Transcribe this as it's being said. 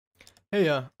Hey,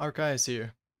 Archias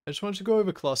here. I just wanted to go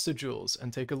over cluster jewels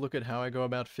and take a look at how I go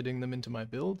about fitting them into my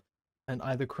build, and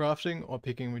either crafting or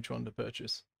picking which one to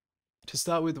purchase. To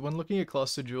start with, when looking at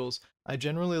cluster jewels, I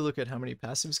generally look at how many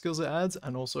passive skills it adds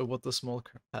and also what the small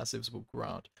passives will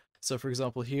grant. So for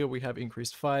example, here we have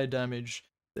increased fire damage,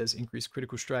 there's increased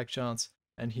critical strike chance,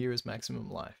 and here is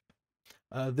maximum life.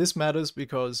 This matters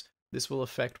because this will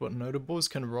affect what notables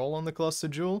can roll on the cluster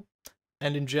jewel,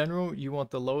 and in general, you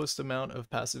want the lowest amount of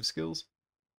passive skills.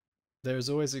 There's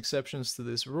always exceptions to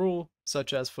this rule,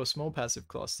 such as for small passive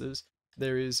clusters,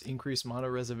 there is increased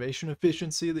mana reservation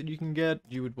efficiency that you can get.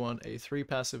 You would want a 3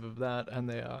 passive of that, and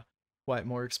they are quite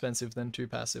more expensive than 2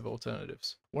 passive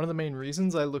alternatives. One of the main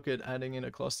reasons I look at adding in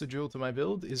a cluster jewel to my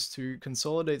build is to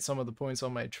consolidate some of the points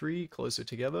on my tree closer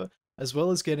together, as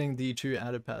well as getting the 2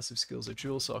 added passive skills at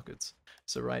jewel sockets.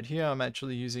 So right here, I'm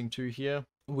actually using 2 here,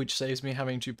 which saves me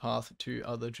having to path to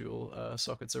other jewel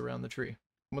sockets around the tree.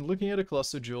 When looking at a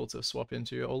cluster jewel to swap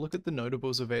into, I'll look at the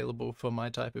notables available for my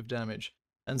type of damage.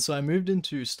 And so I moved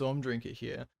into Storm Drinker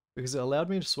here, because it allowed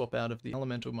me to swap out of the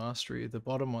Elemental Mastery, the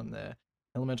bottom one there,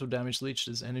 Elemental Damage Leached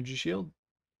as Energy Shield.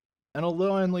 And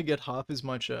although I only get half as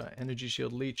much Energy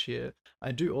Shield Leech here,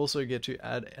 I do also get to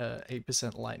add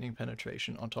 8% Lightning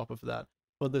Penetration on top of that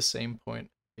for the same point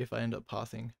if I end up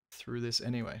pathing through this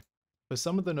anyway. For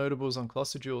some of the notables on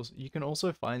cluster jewels, you can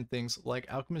also find things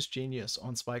like Alchemist Genius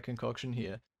on Spike Concoction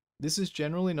here. This is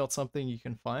generally not something you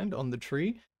can find on the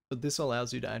tree, but this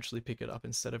allows you to actually pick it up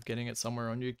instead of getting it somewhere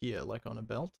on your gear, like on a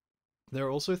belt. There are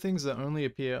also things that only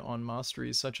appear on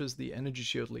masteries, such as the Energy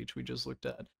Shield Leech we just looked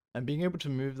at, and being able to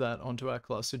move that onto our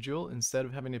cluster jewel instead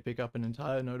of having to pick up an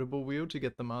entire notable wheel to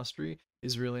get the mastery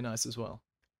is really nice as well.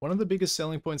 One of the biggest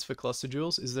selling points for cluster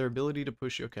jewels is their ability to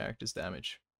push your character's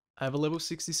damage. I have a level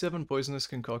 67 Poisonous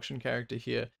Concoction character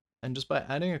here, and just by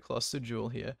adding a cluster jewel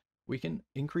here, we can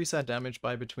increase our damage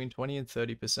by between 20 and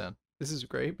 30%. This is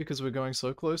great because we're going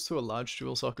so close to a large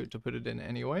jewel socket to put it in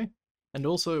anyway, and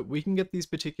also we can get these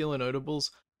particular notables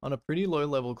on a pretty low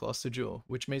level cluster jewel,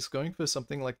 which makes going for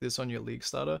something like this on your league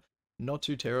starter not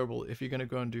too terrible if you're going to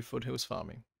go and do foothills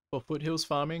farming. For foothills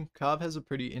farming, Karv has a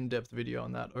pretty in-depth video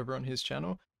on that over on his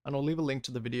channel, and I'll leave a link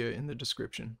to the video in the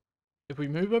description. If we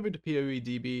move over to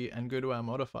PoEDB and go to our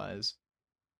modifiers,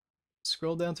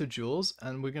 scroll down to jewels,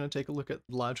 and we're going to take a look at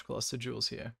large cluster jewels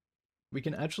here. We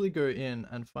can actually go in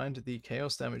and find the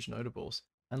chaos damage notables,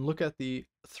 and look at the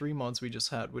 3 mods we just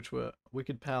had, which were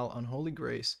Wicked Pal, Unholy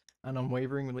Grace, and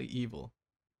Unwaveringly Evil.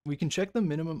 We can check the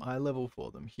minimum eye level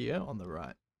for them here on the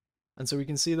right. And so we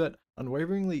can see that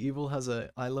Unwaveringly Evil has an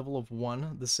eye level of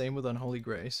 1, the same with Unholy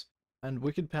Grace, and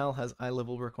Wicked Pal has eye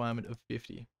level requirement of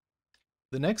 50.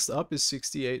 The next up is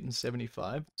 68 and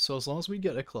 75, so as long as we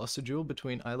get a cluster jewel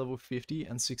between eye level 50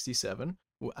 and 67,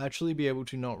 we'll actually be able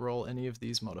to not roll any of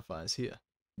these modifiers here.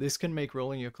 This can make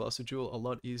rolling your cluster jewel a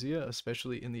lot easier,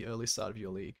 especially in the early start of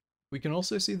your league. We can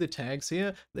also see the tags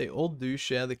here, they all do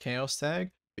share the Chaos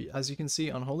tag, but as you can see,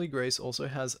 Unholy Grace also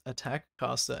has attack,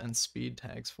 caster, and speed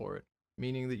tags for it,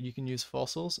 meaning that you can use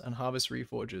fossils and harvest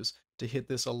reforges to hit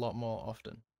this a lot more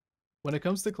often. When it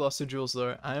comes to cluster jewels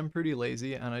though, I am pretty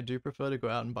lazy and I do prefer to go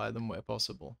out and buy them where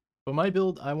possible. For my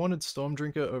build, I wanted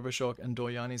Stormdrinker, Overshock, and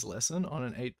Doryani's Lesson on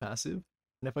an 8 passive,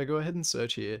 and if I go ahead and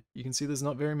search here, you can see there's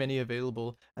not very many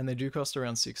available, and they do cost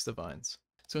around 6 divines.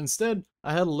 So instead,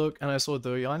 I had a look and I saw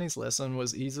Doryani's Lesson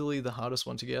was easily the hardest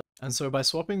one to get, and so by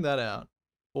swapping that out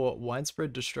for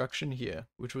Widespread Destruction here,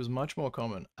 which was much more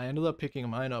common, I ended up picking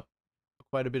mine up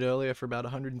quite a bit earlier for about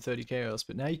 130 chaos,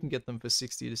 but now you can get them for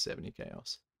 60 to 70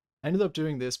 chaos. I ended up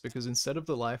doing this because instead of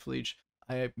the life leech,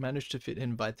 I managed to fit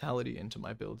in vitality into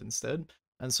my build instead,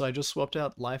 and so I just swapped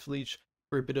out life leech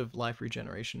for a bit of life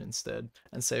regeneration instead,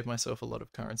 and saved myself a lot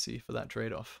of currency for that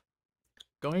trade-off.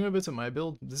 Going over to my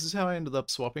build, this is how I ended up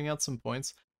swapping out some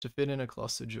points to fit in a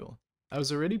cluster jewel. I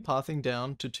was already pathing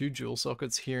down to 2 jewel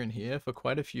sockets here and here for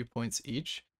quite a few points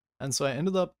each, and so I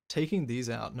ended up taking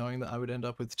these out knowing that I would end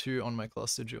up with 2 on my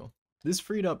cluster jewel. This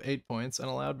freed up 8 points and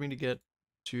allowed me to get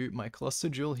to my cluster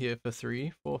jewel here for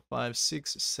 3, 4, 5,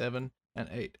 6, 7, and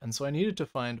 8. And so I needed to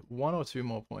find 1 or 2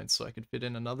 more points so I could fit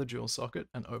in another jewel socket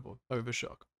and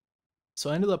overshock.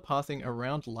 So I ended up pathing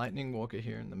around Lightning Walker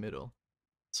here in the middle.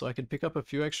 So I could pick up a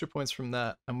few extra points from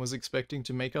that and was expecting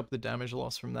to make up the damage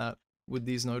loss from that with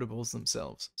these notables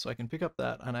themselves. So I can pick up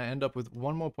that and I end up with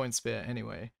 1 more point spare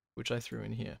anyway, which I threw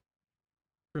in here.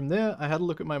 From there, I had a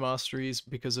look at my masteries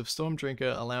because of Storm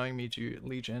Drinker allowing me to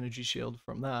leech energy shield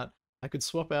from that. I could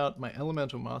swap out my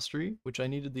elemental mastery, which I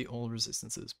needed the all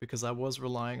resistances because I was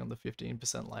relying on the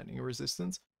 15% lightning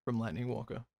resistance from Lightning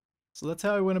Walker. So that's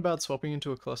how I went about swapping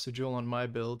into a cluster jewel on my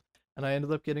build, and I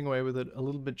ended up getting away with it a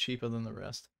little bit cheaper than the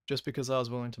rest, just because I was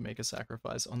willing to make a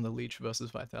sacrifice on the leech versus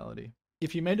vitality.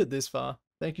 If you made it this far,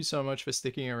 thank you so much for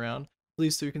sticking around.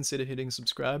 Please do consider hitting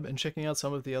subscribe and checking out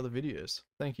some of the other videos.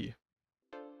 Thank you.